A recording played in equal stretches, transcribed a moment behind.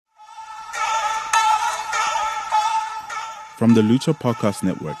From the Lucha Podcast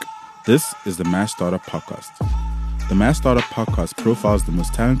Network, this is the Mass Startup Podcast. The Mass Startup Podcast profiles the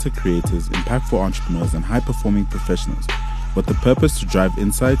most talented creators, impactful entrepreneurs, and high-performing professionals with the purpose to drive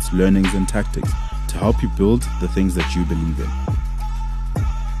insights, learnings, and tactics to help you build the things that you believe in.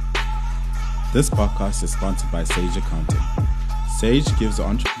 This podcast is sponsored by Sage Accounting. Sage gives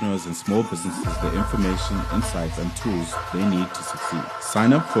entrepreneurs and small businesses the information, insights, and tools they need to succeed.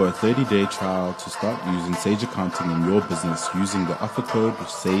 Sign up for a 30-day trial to start using Sage Accounting in your business using the offer code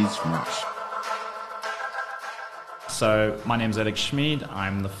SAGEMASH. So my name is Schmid.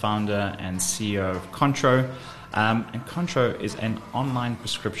 I'm the founder and CEO of Contro. And Contro is an online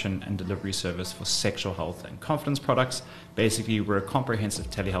prescription and delivery service for sexual health and confidence products. Basically, we're a comprehensive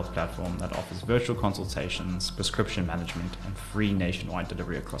telehealth platform that offers virtual consultations, prescription management, and free nationwide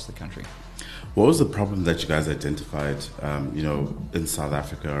delivery across the country. What was the problem that you guys identified, in South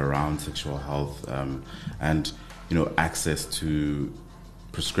Africa around sexual health and access to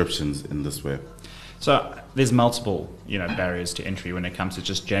prescriptions in this way? So there's multiple, barriers to entry when it comes to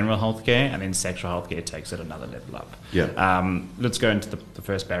just general healthcare, and then sexual healthcare takes it another level up. Yeah. Let's go into the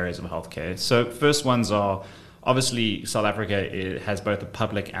first barriers of healthcare. So first ones are, obviously, South Africa has both a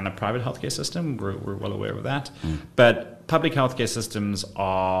public and a private healthcare system. We're well aware of that. But public healthcare systems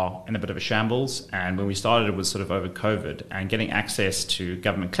are in a bit of a shambles. And when we started, it was sort of over COVID, and getting access to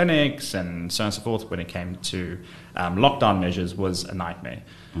government clinics and so on and so forth when it came to lockdown measures was a nightmare.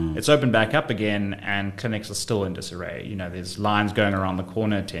 It's opened back up again, and clinics are still in disarray. There's lines going around the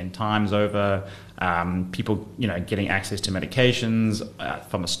corner 10 times over. People, getting access to medications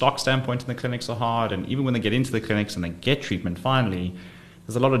from a stock standpoint in the clinics are hard. And even when they get into the clinics and they get treatment finally,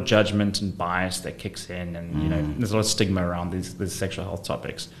 there's a lot of judgment and bias that kicks in, and there's a lot of stigma around these sexual health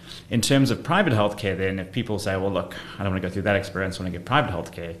topics. In terms of private healthcare, then, if people say, well, look, I don't want to go through that experience, I want to get private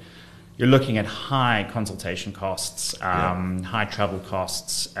healthcare, you're looking at high consultation costs, high travel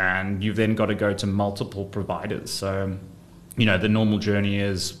costs, and you've then got to go to multiple providers. So, the normal journey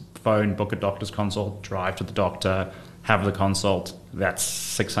is phone, book a doctor's consult, drive to the doctor, have the consult. That's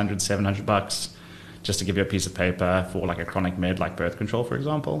 $600, $700 just to give you a piece of paper for like a chronic med, like birth control, for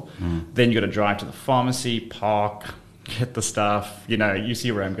example. Then you got to drive to the pharmacy, park, get the stuff. You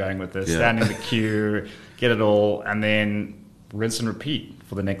see where I'm going with this. Stand in the queue, get it all, and then rinse and repeat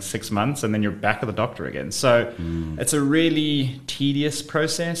for the next 6 months, and then you're back at the doctor again. So it's a really tedious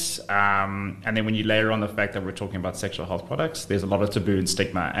process. And then when you layer on the fact that we're talking about sexual health products, there's a lot of taboo and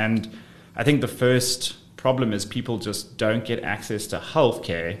stigma. And I think the first problem is people just don't get access to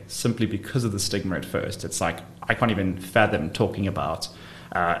healthcare simply because of the stigma at first. It's like, I can't even fathom talking about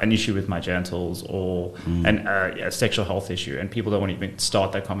an issue with my genitals or a sexual health issue, and people don't want to even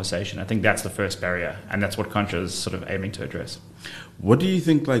start that conversation. I think that's the first barrier, and that's what Contro is sort of aiming to address. What do you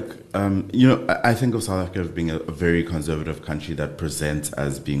think, I think of South Africa as being a very conservative country that presents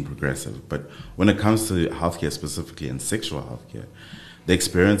as being progressive, but when it comes to healthcare specifically and sexual healthcare, the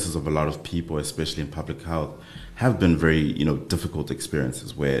experiences of a lot of people, especially in public health, have been very, difficult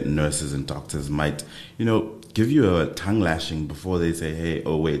experiences where nurses and doctors might, give you a tongue lashing before they say, hey,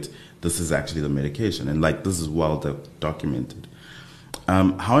 oh, wait, this is actually the medication. And this is well documented.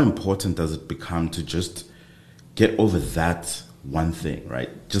 How important does it become to just get over that one thing, right?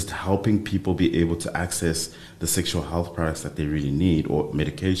 Just helping people be able to access the sexual health products that they really need or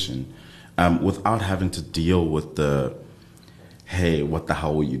medication without having to deal with the, hey, what the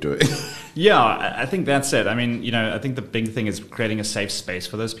hell were you doing? Yeah, I think that's it. I mean, I think the big thing is creating a safe space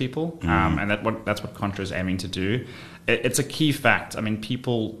for those people, and that's what Contro is aiming to do. It's a key fact. I mean,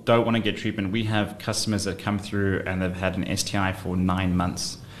 people don't want to get treatment. We have customers that come through and they've had an STI for 9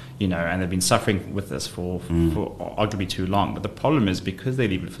 months, and they've been suffering with this for arguably too long. But the problem is, because they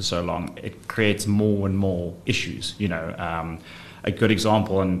leave it for so long, it creates more and more issues. A good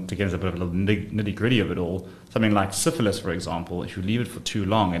example, and to get into a bit of a nitty-gritty of it all, something like syphilis, for example, if you leave it for too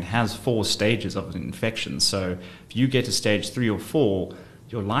long, it has 4 stages of an infection. So if you get to stage 3 or 4,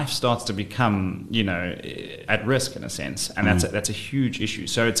 your life starts to become, at risk in a sense. And that's a huge issue.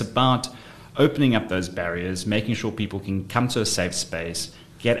 So it's about opening up those barriers, making sure people can come to a safe space,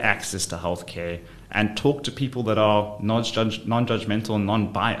 get access to healthcare, and talk to people that are non-judgmental and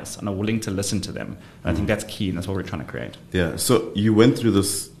non-biased and are willing to listen to them. And I think that's key, and that's what we're trying to create. Yeah, so you went through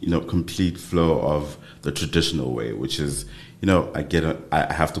this, complete flow of the traditional way, which is, I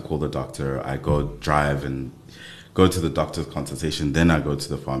have to call the doctor, I go drive and go to the doctor's consultation, then I go to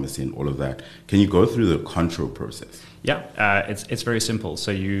the pharmacy and all of that. Can you go through the Contro process? Yeah, it's very simple. So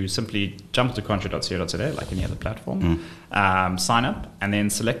you simply jump to contro.co.za, like any other platform, sign up, and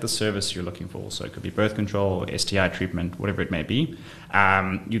then select the service you're looking for. So it could be birth control, STI treatment, whatever it may be.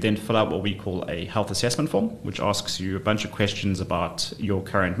 You then fill out what we call a health assessment form, which asks you a bunch of questions about your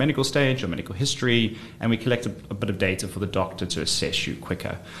current medical stage, your medical history, and we collect a bit of data for the doctor to assess you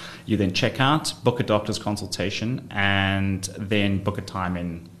quicker. You then check out, book a doctor's consultation, and then book a time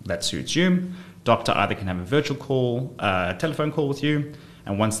in that suits you. Doctor either can have a virtual call, a telephone call with you,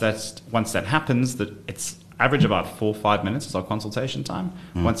 and once that happens, it's average about 4 or 5 minutes is our consultation time.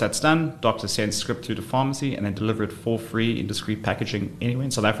 Once that's done, doctor sends script through to pharmacy and then deliver it for free in discreet packaging anywhere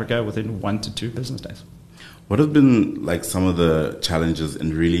in South Africa within 1 to 2 business days. What have been like some of the challenges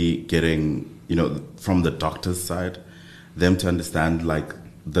in really getting, from the doctor's side, them to understand like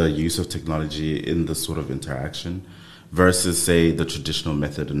the use of technology in this sort of interaction versus, say, the traditional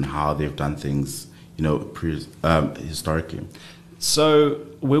method and how they've done things, historically? So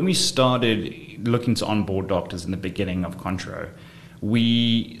when we started looking to onboard doctors in the beginning of Contro,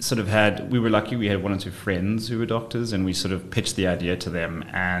 we were lucky we had 1 or 2 friends who were doctors, and we sort of pitched the idea to them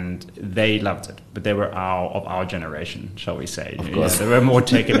and they loved it. But they were of our generation, shall we say. Of course. They were more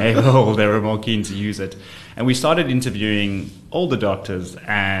tech-enabled, they were more keen to use it. And we started interviewing older doctors,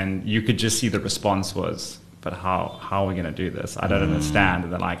 and you could just see the response was, but how are we going to do this? I don't understand.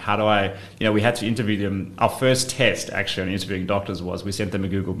 And they're like, how do I, we had to interview them. Our first test actually on interviewing doctors was we sent them a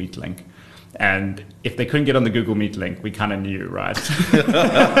Google Meet link. And if they couldn't get on the Google Meet link, we kind of knew, right?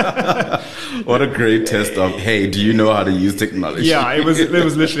 What a great test of, hey, do you know how to use technology? Yeah, it was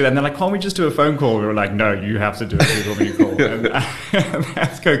literally that. And they're like, can't we just do a phone call? We were like, no, you have to do a Google Meet call. And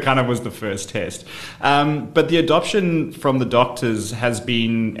that kind of was the first test. But the adoption from the doctors has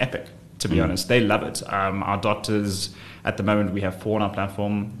been epic, to be honest. They love it. Our doctors, at the moment, we have 4 on our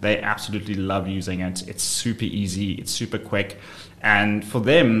platform. They absolutely love using it. It's super easy. It's super quick. And for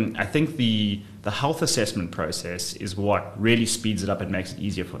them, I think the health assessment process is what really speeds it up and makes it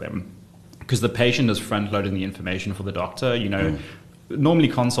easier for them. Because the patient is front-loading the information for the doctor. Normally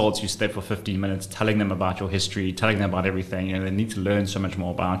consults, you stay for 15 minutes telling them about your history, telling them about everything. They need to learn so much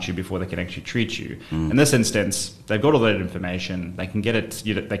more about you before they can actually treat you. In this instance, they've got all that information. They can get it.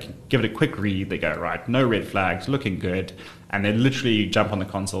 They can give it a quick read. They go, right, no red flags, looking good. And they literally jump on the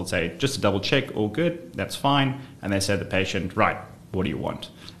console and say, just to double check, all good, that's fine. And they say to the patient, right, what do you want?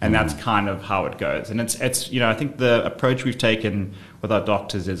 And that's kind of how it goes. And it's I think the approach we've taken with our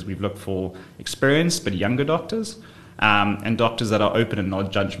doctors is we've looked for experienced but younger doctors, and doctors that are open and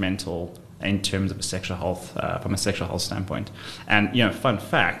not judgmental in terms of from a sexual health standpoint. And fun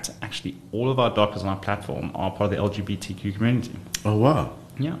fact, actually all of our doctors on our platform are part of the LGBTQ community. Oh wow.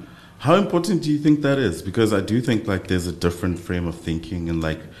 Yeah. How important do you think that is? Because I do think like there's a different frame of thinking and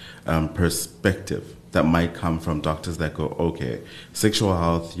like perspective that might come from doctors that go, okay, sexual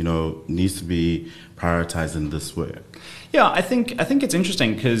health, needs to be prioritized in this way. Yeah, I think it's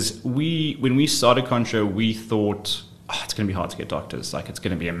interesting because when we started Contro, we thought, it's going to be hard to get doctors. Like, it's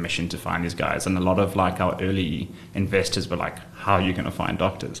going to be a mission to find these guys. And a lot of like our early investors were like, how are you going to find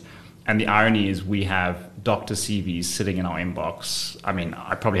doctors? And the irony is we have doctor CVs sitting in our inbox. I mean,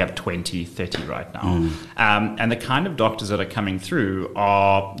 I probably have 20, 30 right now. And the kind of doctors that are coming through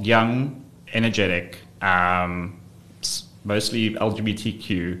are young, energetic, mostly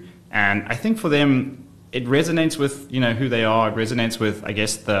LGBTQ. And I think for them, it resonates with, who they are. It resonates with, I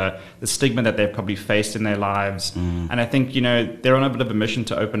guess, the stigma that they've probably faced in their lives. And I think, they're on a bit of a mission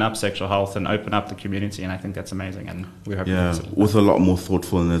to open up sexual health and open up the community. And I think that's amazing. And we hope with a lot more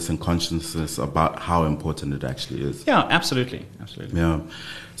thoughtfulness and consciousness about how important it actually is. Yeah, absolutely. Absolutely. Yeah.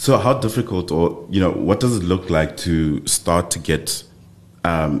 So how difficult or, what does it look like to start to get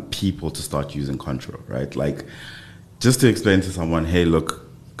people to start using Contro, right? Like, just to explain to someone, hey, look,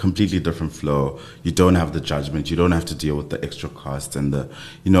 completely different flow. You don't have the judgment. You don't have to deal with the extra cost and a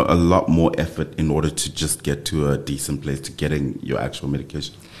lot more effort in order to just get to a decent place to getting your actual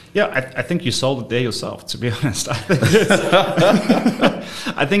medication. Yeah, I think you sold it there yourself, to be honest.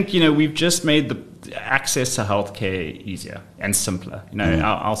 I think we've just made the access to healthcare easier and simpler.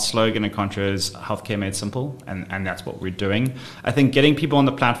 Our slogan at Contro is healthcare made simple, and that's what we're doing. I think getting people on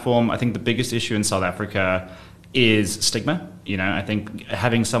the platform, I think the biggest issue in South Africa is stigma. I think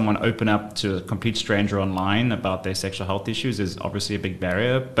having someone open up to a complete stranger online about their sexual health issues is obviously a big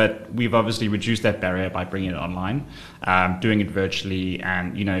barrier, but we've obviously reduced that barrier by bringing it online, doing it virtually.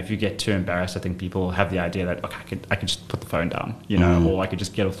 And, if you get too embarrassed, I think people have the idea that, okay, I could just put the phone down, or I could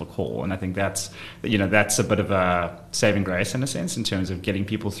just get off the call. And I think that's a bit of a saving grace in a sense in terms of getting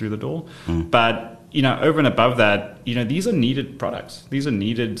people through the door. But over and above that, these are needed products. These are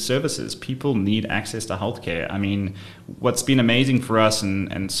needed services. People need access to healthcare. I mean, what's been amazing for us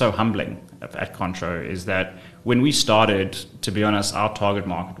and so humbling at Contro is that when we started, to be honest, our target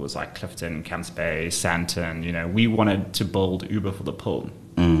market was like Clifton, Camps Bay, Sandton. We wanted to build Uber for the pill.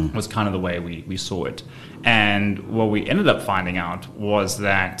 Was kind of the way we saw it. And what we ended up finding out was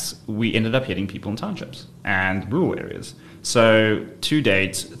that we ended up hitting people in townships and rural areas. So to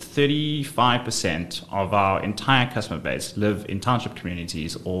date, 35% of our entire customer base live in township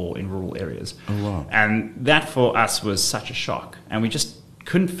communities or in rural areas. Oh, wow. And that for us was such a shock. And we just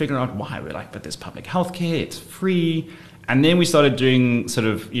couldn't figure out why. We're like, but there's public healthcare, it's free. And then we started doing sort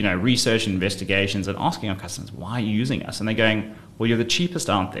of, research and investigations and asking our customers, why are you using us? And they're going, well, you're the cheapest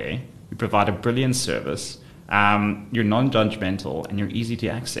out there. You provide a brilliant service. You're non-judgmental and you're easy to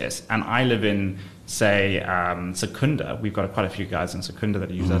access. And I live in, say, Secunda. We've got quite a few guys in Secunda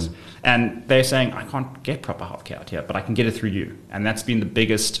that use us. And they're saying, I can't get proper healthcare out here, but I can get it through you. And that's been the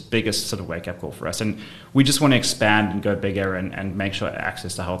biggest sort of wake-up call for us. And we just want to expand and go bigger and make sure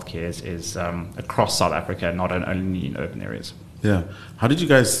access to healthcare is across South Africa, not only in urban areas. Yeah. How did you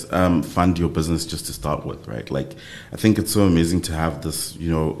guys fund your business just to start with, right? Like, I think it's so amazing to have this,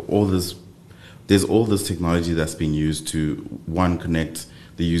 there's all this technology that's being used to, one, connect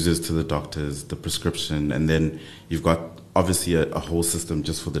the users to the doctors, the prescription, and then you've got obviously a whole system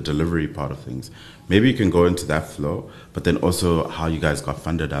just for the delivery part of things. Maybe you can go into that flow, but then also how you guys got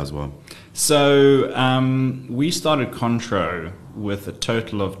funded as well. So we started Contro with a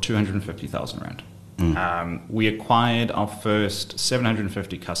total of 250,000 Rand. We acquired our first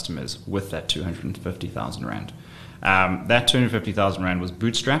 750 customers with that 250,000 Rand. That 250,000 Rand was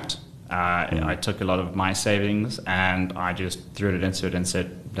bootstrapped. I took a lot of my savings and I just threw it into it and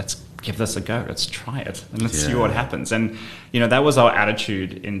said, let's give this a go. Let's try it and let's see what happens. And, that was our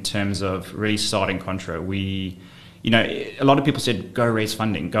attitude in terms of really starting Contro. We, a lot of people said, go raise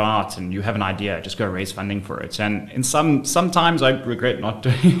funding, go out and you have an idea, just go raise funding for it. And sometimes I regret not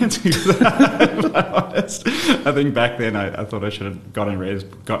doing it. If I'm honest. I think back then I thought I should have got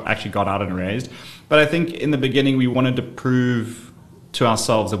out and raised. But I think in the beginning we wanted to prove to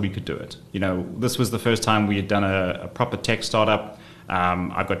ourselves that we could do it. This was the first time we had done a proper tech startup.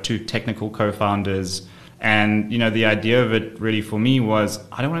 I've got 2 technical co-founders. And, the idea of it really for me was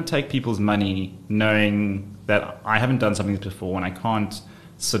I don't want to take people's money knowing that I haven't done something before and I can't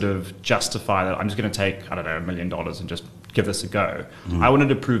sort of justify that I'm just going to take, $1 million and just give this a go. I wanted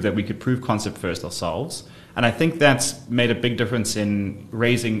to prove that we could prove concept first ourselves. And I think that's made a big difference in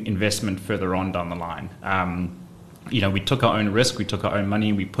raising investment further on down the line. We took our own risk, we took our own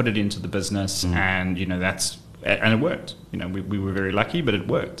money, we put it into the business, and and it worked. We were very lucky, but it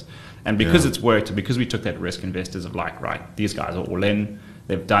worked. And because it's worked, and because we took that risk, investors are like, right, these guys are all in.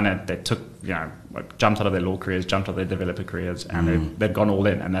 They've done it. They took, jumped out of their law careers, jumped out of their developer careers, and they've gone all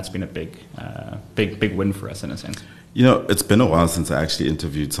in. And that's been a big win for us in a sense. It's been a while since I actually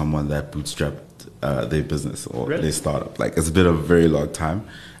interviewed someone that bootstrapped their business or their startup. Like, it's been a very long time.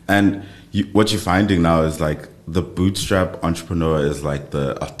 And what you're finding now is like the bootstrap entrepreneur is like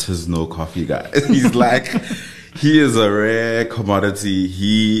the artisanal coffee guy. He's like, he is a rare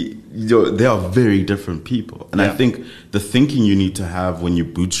commodity. They are very different people. And I think the thinking you need to have when you're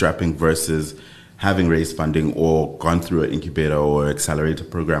bootstrapping versus having raised funding or gone through an incubator or accelerator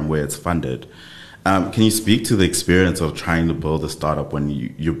program where it's funded. Can you speak to the experience of trying to build a startup when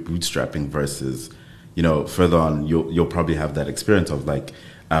you're bootstrapping versus, further on, you'll probably have that experience of like,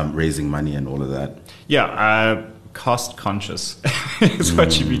 raising money and all of that. Cost conscious is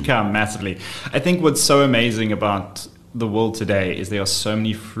what you become massively. I think what's so amazing about the world today is there are so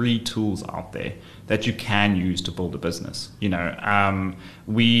many free tools out there that you can use to build a business. I'm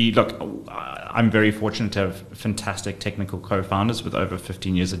very fortunate to have fantastic technical co-founders with over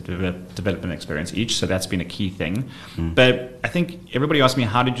 15 years of development experience each, so that's been a key thing. But I think everybody asked me,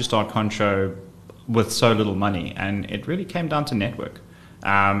 how did you start Contro with so little money? And it really came down to network.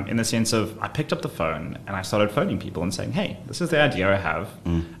 In the sense of I picked up the phone and I started phoning people and saying, hey, this is the idea I have.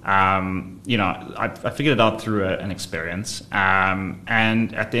 I figured it out through an experience.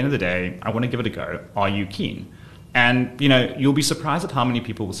 And at the end of the day, I want to give it a go. Are you keen? And, you'll be surprised at how many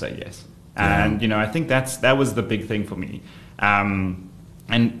people will say yes. And, I think that was the big thing for me. And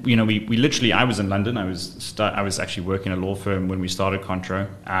we literally, I was in London. I was actually working at a law firm when we started Contro.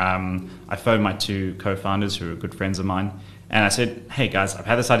 I phoned my 2 co-founders who are good friends of mine. And I said, hey guys, I've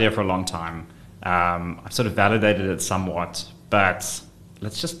had this idea for a long time. I've sort of validated it somewhat, but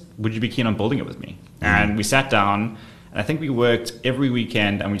would you be keen on building it with me? And we sat down And I think we worked every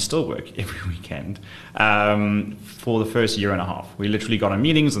weekend, and we still work every weekend, for the first year and a half. We literally got on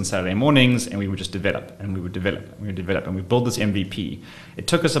meetings on Saturday mornings, and we would just develop, and we would develop, and we would develop, and we built this MVP. It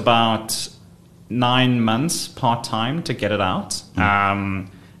took us about 9 months part-time to get it out.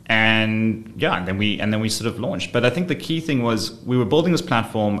 And then we sort of launched. But I think the key thing was we were building this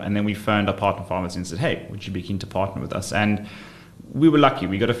platform, and then we phoned our partner pharmacy and said, hey, would you be keen to partner with us? And we were lucky.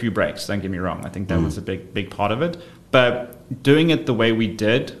 We got a few breaks, don't get me wrong. I think that was a big part of it. But doing it the way we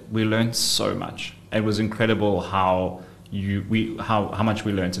did, we learned so much. It was incredible how much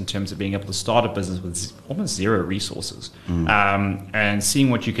we learned in terms of being able to start a business with almost zero resources, and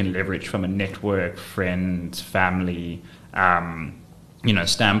seeing what you can leverage from a network, friend, family,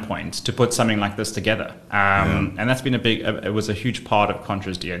 standpoint to put something like this together. And that's been it was a huge part of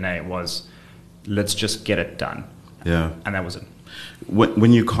Contro's DNA, was let's just get it done. Yeah. And that was it.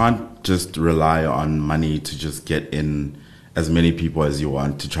 When you can't just rely on money to just get in as many people as you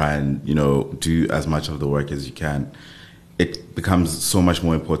want to try and, do as much of the work as you can, it becomes so much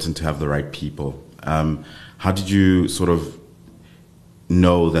more important to have the right people. How did you sort of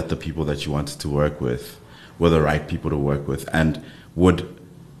know that the people that you wanted to work with were the right people to work with, and would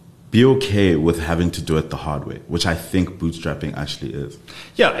be okay with having to do it the hard way, which I think bootstrapping actually is?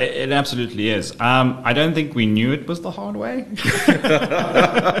 Yeah, it absolutely is. I don't think we knew it was the hard way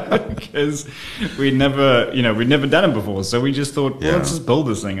because we'd never done it before. So we just thought, well, let's just build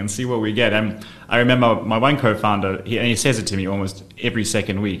this thing and see what we get. And I remember my one co-founder, he says it to me almost every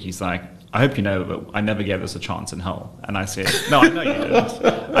second week. He's like, I hope you know that I never gave this a chance in hell. And I said, no, I know you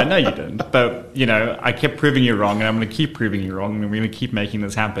didn't. I know you didn't. But, I kept proving you wrong, and I'm going to keep proving you wrong, and we're going to keep making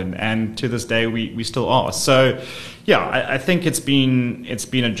this happen. And to this day, we still are. So, yeah, I think it's been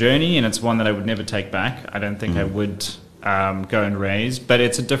a journey, and it's one that I would never take back. I don't think I would go and raise, but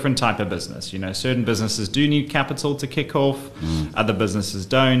it's a different type of business. Certain businesses do need capital to kick off. Other businesses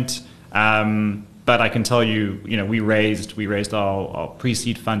don't. But I can tell you, we raised our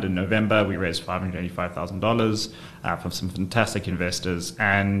pre-seed fund in November. We raised $585,000 from some fantastic investors.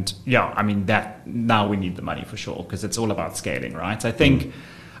 And that now we need the money for sure, because it's all about scaling, right? I think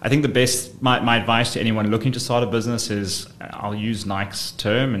the best, my advice to anyone looking to start a business is, I'll use Nike's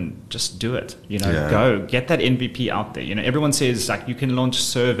term, and just do it. Go get that MVP out there. Everyone says like you can launch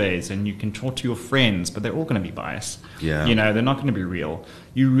surveys and you can talk to your friends, but they're all going to be biased. Yeah. They're not going to be real.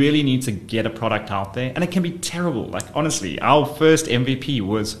 You really need to get a product out there, and it can be terrible. Like, honestly, our first MVP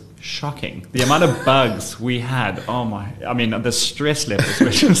was shocking. The amount of bugs we had, the stress levels were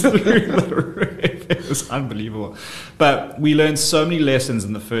just through the roof. It was unbelievable. But we learned so many lessons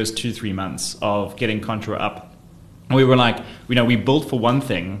in the first 2-3 months of getting Contro up. We were like, we built for one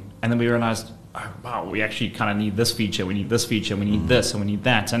thing, and then we realized, oh, wow, we actually kind of need this feature, we need this feature, we need this, and we need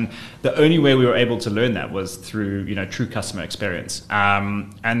that. And the only way we were able to learn that was through, true customer experience.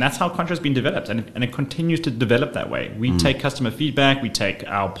 And that's how Contro's been developed, and it continues to develop that way. We take customer feedback, we take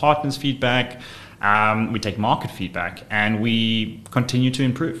our partners' feedback, we take market feedback, and we continue to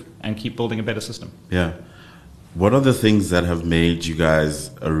improve and keep building a better system. Yeah. What are the things that have made you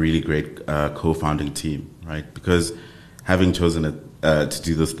guys a really great co-founding team, right? Because having chosen it to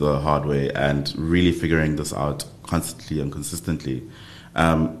do this the hard way and really figuring this out constantly and consistently,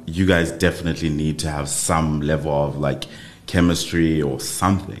 you guys definitely need to have some level of like chemistry or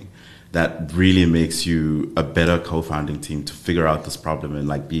something that really makes you a better co-founding team to figure out this problem and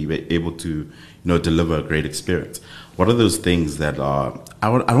like be able to deliver a great experience. What are those things that are, I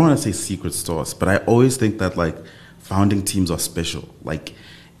don't want to say secret sauce, but I always think that like founding teams are special. Like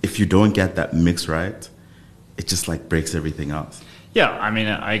if you don't get that mix right, it just like breaks everything else. Yeah,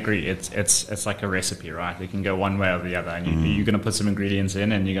 I agree. It's like a recipe, right? It can go one way or the other, and you're going to put some ingredients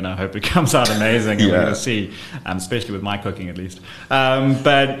in, and you're going to hope it comes out amazing. And we're going to see, especially with my cooking at least.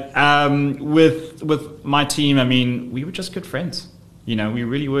 But with my team, we were just good friends. We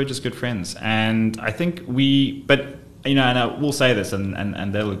really were just good friends, and I think and I will say this,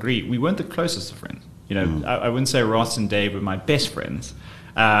 and they'll agree, we weren't the closest of friends. I wouldn't say Ross and Dave were my best friends.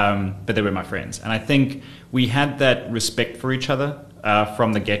 But they were my friends. And I think we had that respect for each other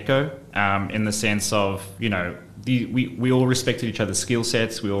from the get-go, in the sense of, we all respected each other's skill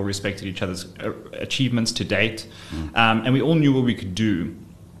sets, we all respected each other's achievements to date, and we all knew what we could do.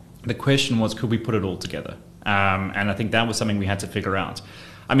 The question was, could we put it all together? And I think that was something we had to figure out.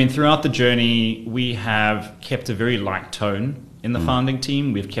 Throughout the journey, we have kept a very light tone in the founding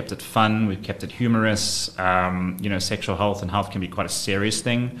team. We've kept it fun, we've kept it humorous. Sexual health and health can be quite a serious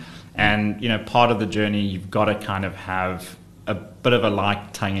thing. And, part of the journey, you've got to kind of have a bit of a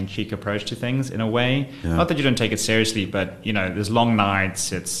light tongue-in-cheek approach to things in a way. Yeah. Not that you don't take it seriously, but there's long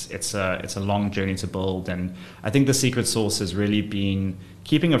nights. It's a long journey to build, and I think the secret sauce has really been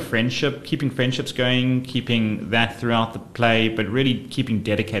keeping friendships going, keeping that throughout the play, but really keeping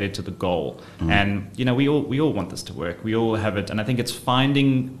dedicated to the goal. And we all want this to work. We all have it, and I think it's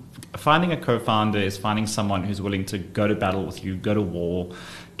finding a co-founder is finding someone who's willing to go to battle with you, go to war,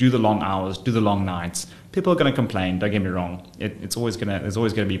 do the long hours, do the long nights. People are going to complain. Don't get me wrong. There's always going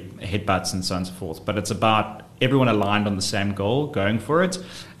to be headbutts and so on and so forth. But it's about everyone aligned on the same goal, going for it.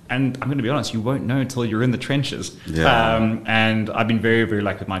 And I'm going to be honest, you won't know until you're in the trenches. Yeah. And I've been very, very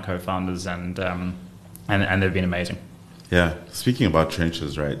lucky with my co-founders, and they've been amazing. Yeah. Speaking about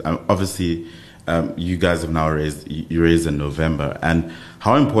trenches, right? Obviously, you guys have now raised in November. And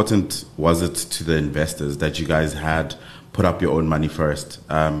how important was it to the investors that you guys had put up your own money first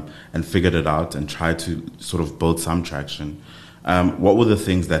and figured it out and tried to sort of build some traction? What were the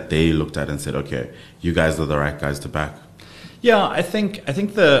things that they looked at and said, okay, you guys are the right guys to back? Yeah, I think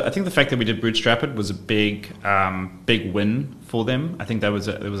the fact that we did bootstrap it was a big win for them. I think that was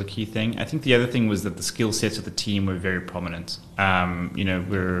a key thing. I think the other thing was that the skill sets of the team were very prominent.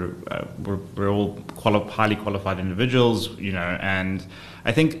 We're all highly qualified individuals, and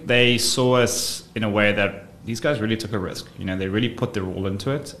I think they saw us in a way that these guys really took a risk. They really put their all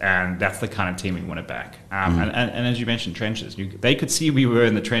into it, and that's the kind of team we want to back. And as you mentioned, trenches. They could see we were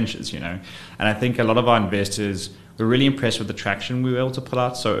in the trenches, and I think a lot of our investors were really impressed with the traction we were able to pull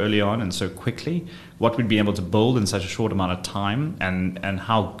out so early on and so quickly, what we'd be able to build in such a short amount of time, and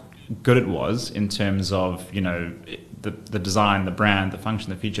how good it was in terms of, the design, the brand, the function,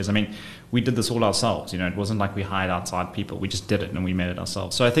 the features. I mean, we did this all ourselves. It wasn't like we hired outside people. We just did it and we made it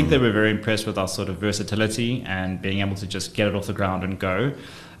ourselves. So I think they were very impressed with our sort of versatility and being able to just get it off the ground and go.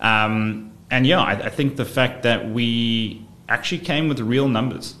 I think the fact that we actually came with real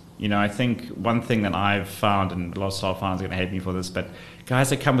numbers. I think one thing that I've found, and a lot of startup founders are going to hate me for this, but guys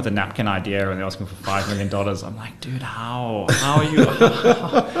that come with a napkin idea and they're asking for $5 million, I'm like, dude, how are you?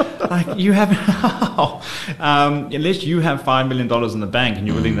 Like, you have how? Unless you have $5 million in the bank and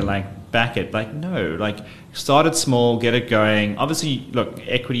you're willing to back it, no, start it small, get it going. Obviously, look,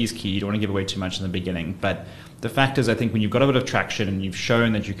 equity is key. You don't want to give away too much in the beginning, but the fact is, I think when you've got a bit of traction and you've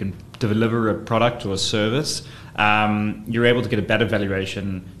shown that you can deliver a product or a service, you're able to get a better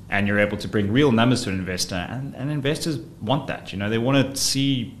valuation and you're able to bring real numbers to an investor. And investors want that. They want to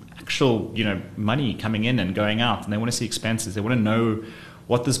see actual, money coming in and going out, and they want to see expenses. They want to know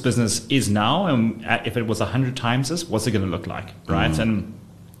what this business is now, and if it was 100 times this, what's it going to look like, right? And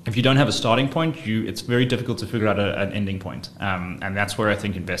if you don't have a starting point, it's very difficult to figure out an ending point. And that's where I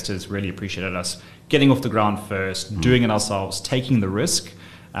think investors really appreciated us getting off the ground first, doing it ourselves, taking the risk.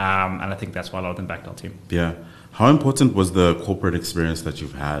 And I think that's why a lot of them backed our team. Yeah. How important was the corporate experience that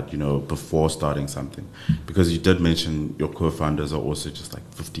you've had, before starting something? Because you did mention your co-founders are also just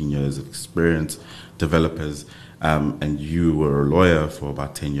 15 years of experience, developers, and you were a lawyer for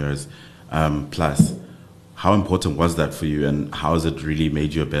about 10 years plus. How important was that for you, and how has it really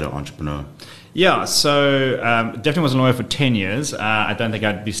made you a better entrepreneur? Yeah, so definitely was a lawyer for 10 years. I don't think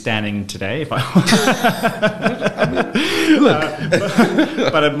I'd be standing today if I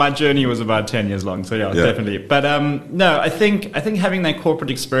but my journey was about 10 years long, so yeah. Definitely. But no, I think having that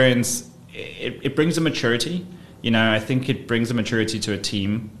corporate experience, it brings a maturity. I think it brings a maturity to a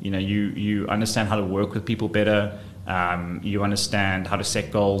team. You understand how to work with people better. You understand how to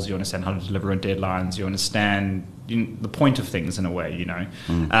set goals. You understand how to deliver on deadlines. You understand the point of things in a way,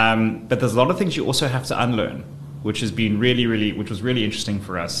 But there's a lot of things you also have to unlearn, which has been which was really interesting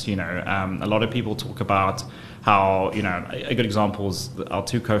for us. A lot of people talk about how, a good example is our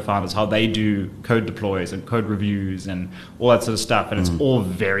two co-founders, how they do code deploys and code reviews and all that sort of stuff. And it's all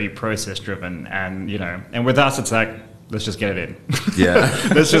very process driven. And, and with us, it's like, let's just get it in. Yeah.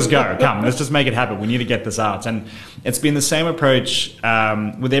 Let's just go. Come, let's just make it happen. We need to get this out. And it's been the same approach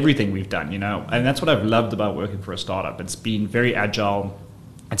with everything we've done, And that's what I've loved about working for a startup. It's been very agile.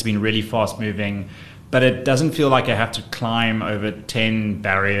 It's been really fast moving. But it doesn't feel like I have to climb over 10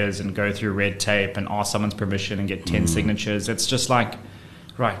 barriers and go through red tape and ask someone's permission and get 10 signatures. It's just like,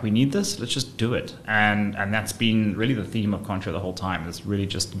 right, we need this, let's just do it. And that's been really the theme of Contro the whole time, is really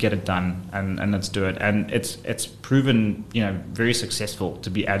just get it done and let's do it. And it's proven, very successful to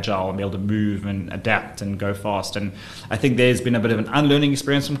be agile and be able to move and adapt and go fast. And I think there's been a bit of an unlearning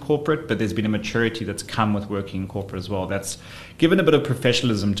experience from corporate, but there's been a maturity that's come with working in corporate as well. That's given a bit of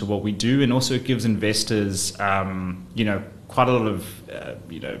professionalism to what we do, and also it gives investors, quite a lot of,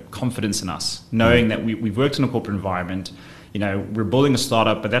 confidence in us, knowing that we've worked in a corporate environment. we're building a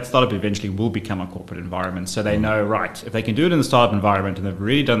startup, but that startup eventually will become a corporate environment. So they know, right, if they can do it in the startup environment and they've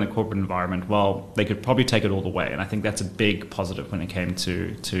really done the corporate environment, well, they could probably take it all the way. And I think that's a big positive when it came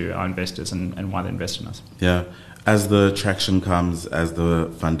to our investors and why they invest in us. Yeah. As the traction comes, as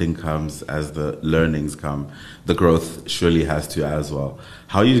the funding comes, as the learnings come, the growth surely has to as well.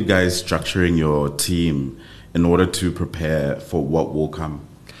 How are you guys structuring your team in order to prepare for what will come?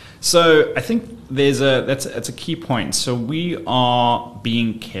 So I think that's a key point. So we are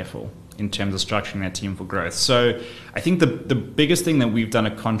being careful in terms of structuring that team for growth. So I think the biggest thing that we've done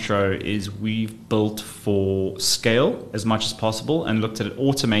at Contro is we've built for scale as much as possible and looked at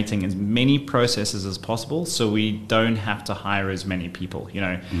automating as many processes as possible so we don't have to hire as many people.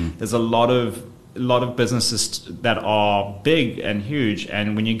 There's a lot of businesses that are big and huge,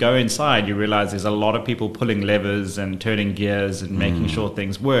 and when you go inside you realize there's a lot of people pulling levers and turning gears and making sure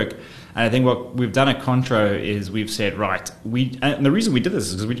things work. And I think what we've done at Contro is we've said, right, and the reason we did this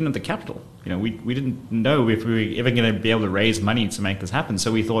is because we didn't have the capital. We didn't know if we were ever going to be able to raise money to make this happen.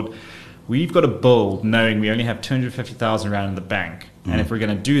 So we thought, we've got to build knowing we only have 250,000 rand in the bank. And if we're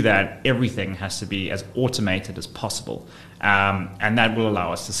going to do that, everything has to be as automated as possible. And that will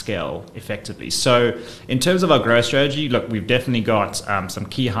allow us to scale effectively. So in terms of our growth strategy, look, we've definitely got some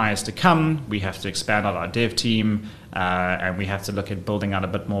key hires to come. We have to expand out our dev team, and we have to look at building out a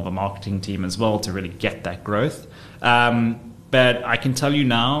bit more of a marketing team as well to really get that growth. But I can tell you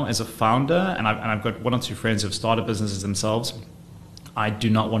now, as a founder, and I've got one or two friends who've started businesses themselves, I do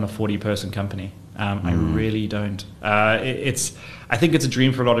not want a 40-person company. I really don't. I think it's a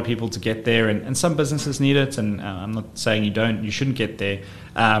dream for a lot of people to get there, and some businesses need it, and I'm not saying you shouldn't get there.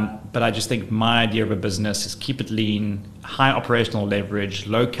 But I just think my idea of a business is keep it lean, high operational leverage,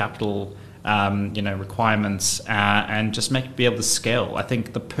 low capital requirements, and just be able to scale. I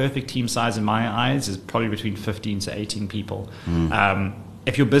think the perfect team size in my eyes is probably between 15 to 18 people.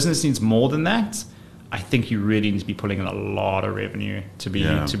 If your business needs more than that, I think you really need to be pulling in a lot of revenue to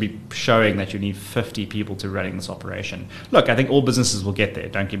be showing that you need 50 people to running this operation. Look, I think all businesses will get there,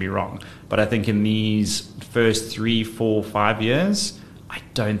 don't get me wrong. But I think in these first 3, 4, 5 years, I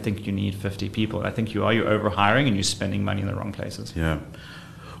don't think you need 50 people. I think you're overhiring and you're spending money in the wrong places. Yeah.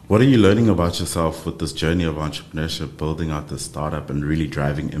 What are you learning about yourself with this journey of entrepreneurship, building out this startup and really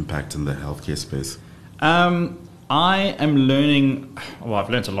driving impact in the healthcare space? I am learning. Well, I've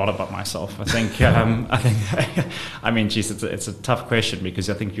learned a lot about myself. I think. It's a tough question because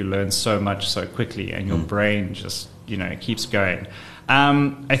I think you learn so much so quickly, and your brain just keeps going.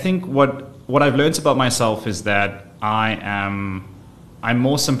 I think what I've learned about myself is that I'm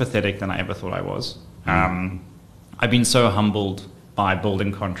more sympathetic than I ever thought I was. I've been so humbled by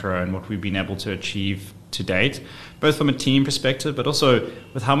building Contro and what we've been able to achieve to date, both from a team perspective, but also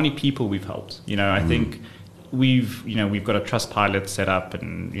with how many people we've helped. I think. We've got a Trustpilot set up,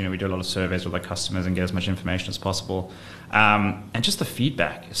 and we do a lot of surveys with our customers and get as much information as possible. And just the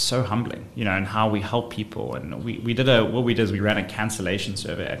feedback is so humbling, and how we help people. And we ran a cancellation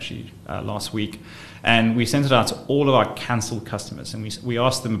survey actually last week, and we sent it out to all of our cancelled customers, and we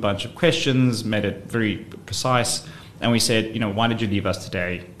asked them a bunch of questions, made it very precise, and we said, why did you leave us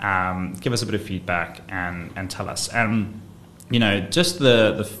today? Give us a bit of feedback and tell us. And just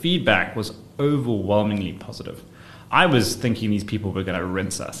the feedback was overwhelmingly positive. I was thinking these people were going to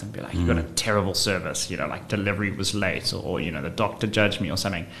rinse us and be like, you got a terrible service, like delivery was late, or the doctor judged me or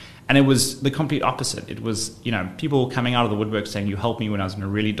something. And it was the complete opposite. It was, people coming out of the woodwork saying, you helped me when I was in a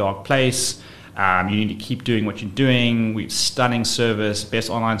really dark place. You need to keep doing what you're doing. We've stunning service,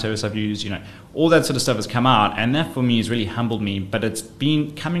 best online service I've used, all that sort of stuff has come out. And that for me has really humbled me. But it's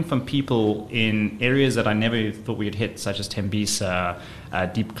been coming from people in areas that I never thought we'd hit, such as Tembisa,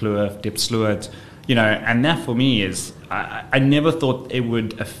 Diepsloot, and that for me is, I never thought it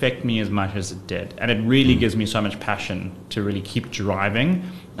would affect me as much as it did. And it really gives me so much passion to really keep driving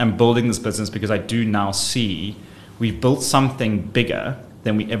and building this business, because I do now see we've built something bigger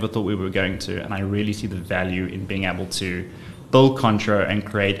than we ever thought we were going to. And I really see the value in being able to build Contro and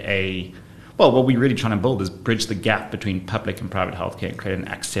create what we're really trying to build is bridge the gap between public and private healthcare and create an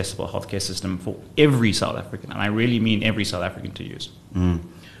accessible healthcare system for every South African. And I really mean every South African to use.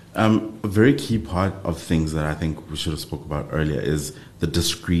 A very key part of things that I think we should have spoke about earlier is the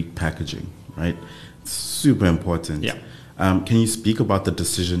discrete packaging, right? It's super important. Yeah. Can you speak about the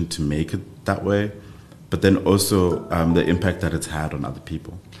decision to make it that way, but then also the impact that it's had on other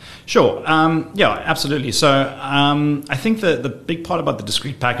people? Sure. Yeah, absolutely. So I think the big part about the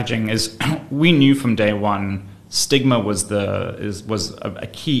discrete packaging is we knew from day one stigma was a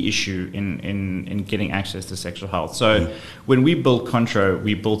key issue in getting access to sexual health. So when we built Contro,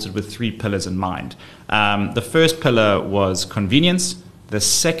 we built it with 3 pillars in mind. The first pillar was convenience. The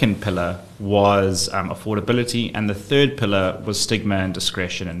second pillar was affordability, and the third pillar was stigma and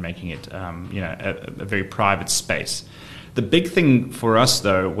discretion, and making it a very private space. The big thing for us,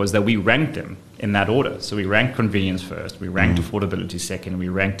 though, was that we ranked them in that order. So we ranked convenience first, we ranked affordability second, we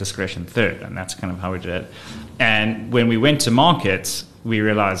ranked discretion third, and that's kind of how we did it. And when we went to market, we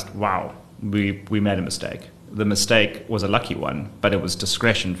realized, wow, we made a mistake. The mistake was a lucky one, but it was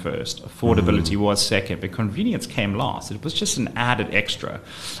discretion first. Affordability was second, but convenience came last. It was just an added extra.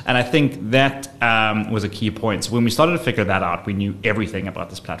 And I think that was a key point. So when we started to figure that out, we knew everything about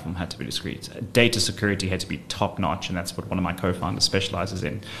this platform had to be discreet. Data security had to be top-notch, and that's what one of my co-founders specializes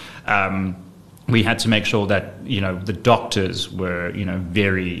in. We had to make sure that the doctors were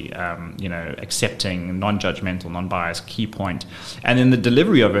very accepting, non-judgmental, non-biased. Key point. And then the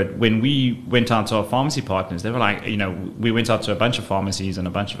delivery of it, when we went out to our pharmacy partners, they were like, we went out to a bunch of pharmacies and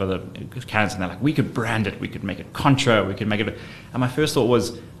a bunch of other accounts, and they're like, we could brand it, we could make it Contro, we could make it. And my first thought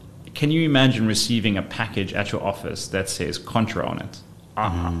was, can you imagine receiving a package at your office that says Contro on it?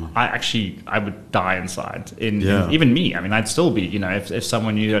 I would die inside. Even me. I mean, I'd still be. If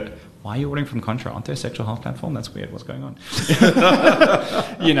someone knew that. Why are you ordering from Contro? Aren't they a sexual health platform? That's weird. What's going on?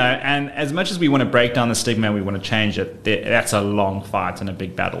 And as much as we want to break down the stigma, we want to change it, that's a long fight and a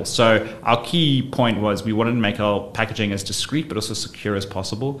big battle. So our key point was we wanted to make our packaging as discreet but also secure as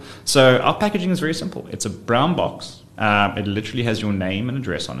possible. So our packaging is very simple. It's a brown box. It literally has your name and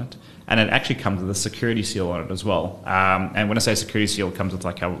address on it. And it actually comes with a security seal on it as well. And when I say security seal, it comes with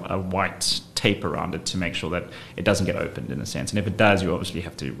like a white tape around it to make sure that it doesn't get opened in a sense. And if it does, you obviously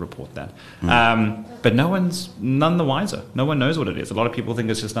have to report that. But none the wiser. No one knows what it is. A lot of people think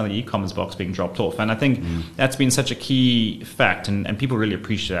it's just another e-commerce box being dropped off. And I think that's been such a key fact. And people really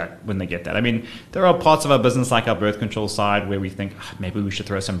appreciate that when they get that. I mean, there are parts of our business like our birth control side where we think maybe we should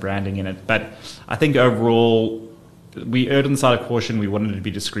throw some branding in it. But I think overall, we erred on the side of caution. We wanted it to be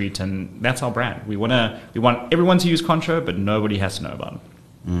discreet, and that's our brand. We want everyone to use Contro, but nobody has to know about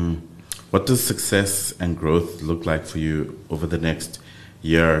it. What does success and growth look like for you over the next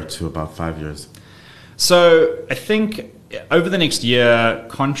year to about 5 years? So I think over the next year,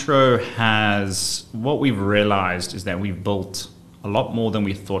 Contro has, what we've realized is that we've built a lot more than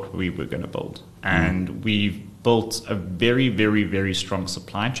we thought we were going to build. And we've built a very, very, very strong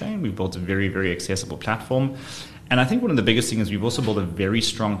supply chain. We've built a very, very accessible platform. And I think one of the biggest things is we've also built a very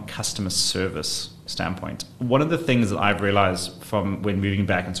strong customer service standpoint. One of the things that I've realized from when moving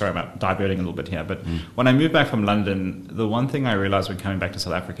back, and sorry, I'm diverting a little bit here, but when I moved back from London, the one thing I realized when coming back to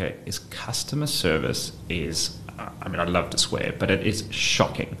South Africa is customer service is, I'd love to swear, but it is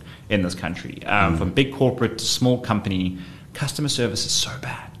shocking in this country. From big corporate to small company, customer service is so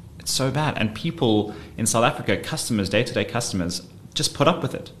bad. It's so bad. And people in South Africa, customers, day-to-day customers, just put up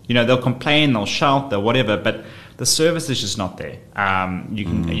with it. They'll complain, they'll shout, they'll whatever, but the service is just not there.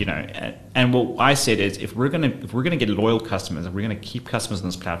 And what I said is, if we're gonna get loyal customers, if we're gonna keep customers on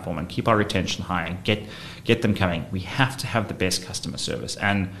this platform and keep our retention high and get them coming, we have to have the best customer service.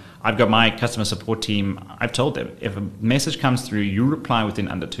 And I've got my customer support team. I've told them, if a message comes through, you reply within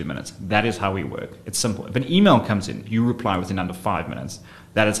under 2 minutes. That is how we work. It's simple. If an email comes in, you reply within under 5 minutes.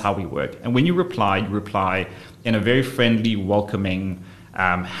 That is how we work. And when you reply in a very friendly, welcoming,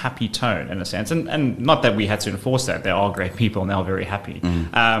 happy tone in a sense. And not that we had to enforce that. They're all great people and they're all very happy.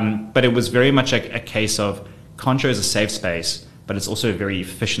 But it was very much a case of Contro is a safe space, but it's also a very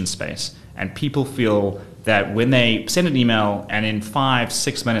efficient space. And people feel that when they send an email and in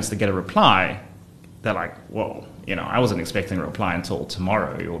 5-6 minutes they get a reply, they're like, whoa, I wasn't expecting a reply until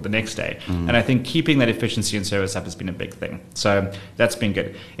tomorrow or the next day. And I think keeping that efficiency and service up has been a big thing. So that's been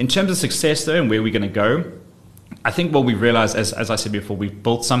good. In terms of success, though, and where we're going to go, I think what we realized, as I said before, we've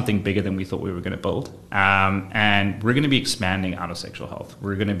built something bigger than we thought we were going to build. And we're going to be expanding out of sexual health.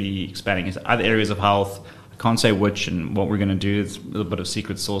 We're going to be expanding into other areas of health. I can't say which and what we're going to do. There's a little bit of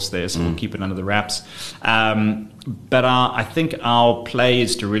secret sauce there, so we'll keep it under the wraps. But I think our play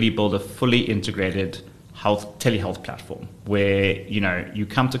is to really build a fully integrated telehealth platform where you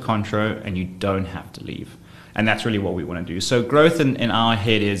come to Contro and you don't have to leave. And that's really what we want to do. So growth in our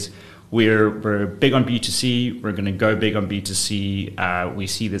head is we're big on B2C. We're going to go big on B2C. We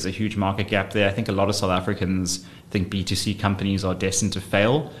see there's a huge market gap there. I think a lot of South Africans think B2C companies are destined to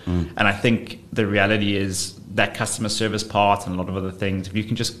fail. And I think the reality is that customer service part and a lot of other things, if you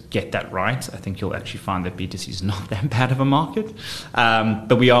can just get that right, I think you'll actually find that B2C is not that bad of a market.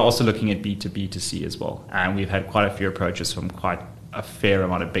 But we are also looking at B2B2C as well. And we've had quite a few approaches from quite a fair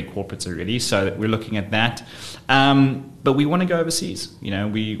amount of big corporates already. So we're looking at that. But we want to go overseas.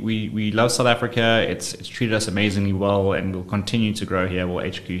 We love South Africa. It's treated us amazingly well, and we'll continue to grow here. We'll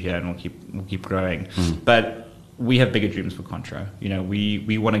HQ here, and we'll keep growing. But we have bigger dreams for Contro.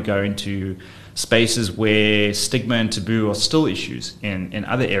 We want to go into spaces where stigma and taboo are still issues in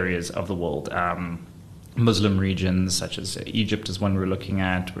other areas of the world. Muslim regions such as Egypt is one we're looking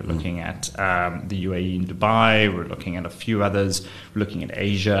at. We're looking at the UAE and Dubai. We're looking at a few others. We're looking at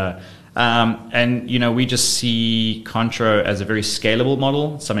Asia. And we just see Contro as a very scalable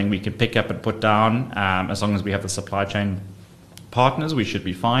model, something we can pick up and put down. As long as we have the supply chain partners, we should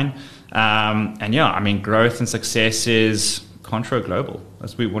be fine. Growth and success is Contro global.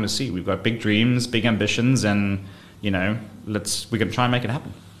 That's what we want to see. We've got big dreams, big ambitions, and we're going to try and make it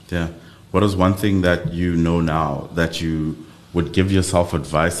happen. Yeah. What is one thing that you know now that you would give yourself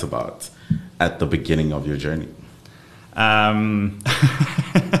advice about at the beginning of your journey?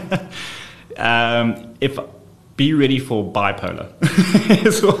 Be ready for bipolar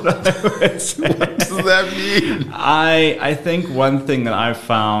is what I would say. What does that mean? I think one thing that I've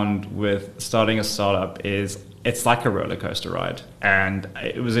found with starting a startup is it's like a roller coaster ride. And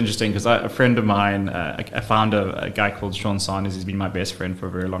it was interesting because a friend of mine, I found a guy called Sean Sanders. He's been my best friend for a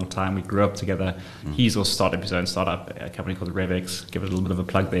very long time. We grew up together. He's also started his own startup, a company called RevX. Give it a little bit of a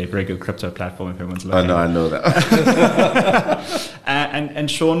plug there. Very good crypto platform if everyone's looking. I know that. and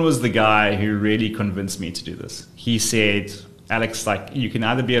Sean was the guy who really convinced me to do this. He said, Alex, you can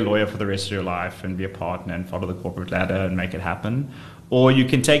either be a lawyer for the rest of your life and be a partner and follow the corporate ladder and make it happen, or you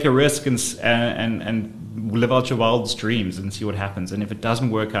can take a risk and live out your wildest dreams and see what happens. And if it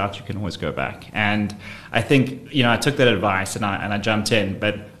doesn't work out, you can always go back. And I think, I took that advice and I jumped in.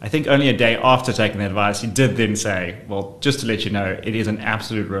 But I think only a day after taking the advice, he did then say, well, just to let you know, it is an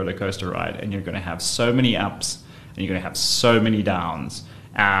absolute roller coaster ride, and you're going to have so many ups and you're going to have so many downs.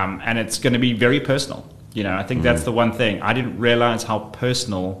 And it's going to be very personal. I think that's the one thing. I didn't realize how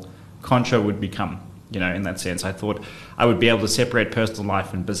personal Contro would become. In that sense, I thought I would be able to separate personal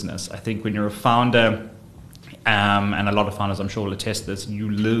life and business. I think when you're a founder, and a lot of founders I'm sure will attest to this,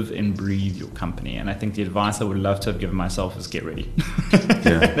 you live and breathe your company. And I think the advice I would love to have given myself is get ready,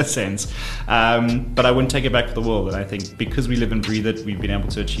 in a sense. But I wouldn't take it back for the world. And I think because we live and breathe it, we've been able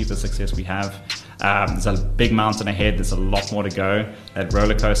to achieve the success we have. There's a big mountain ahead. There's a lot more to go. That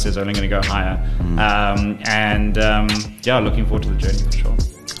roller coaster is only going to go higher. Looking forward to the journey for sure.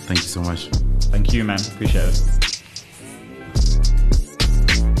 Thank you so much. Thank you, man. Appreciate it.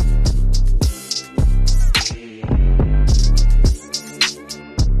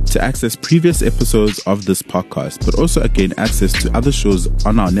 To access previous episodes of this podcast, but also gain access to other shows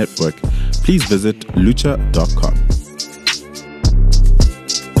on our network, please visit lucha.com.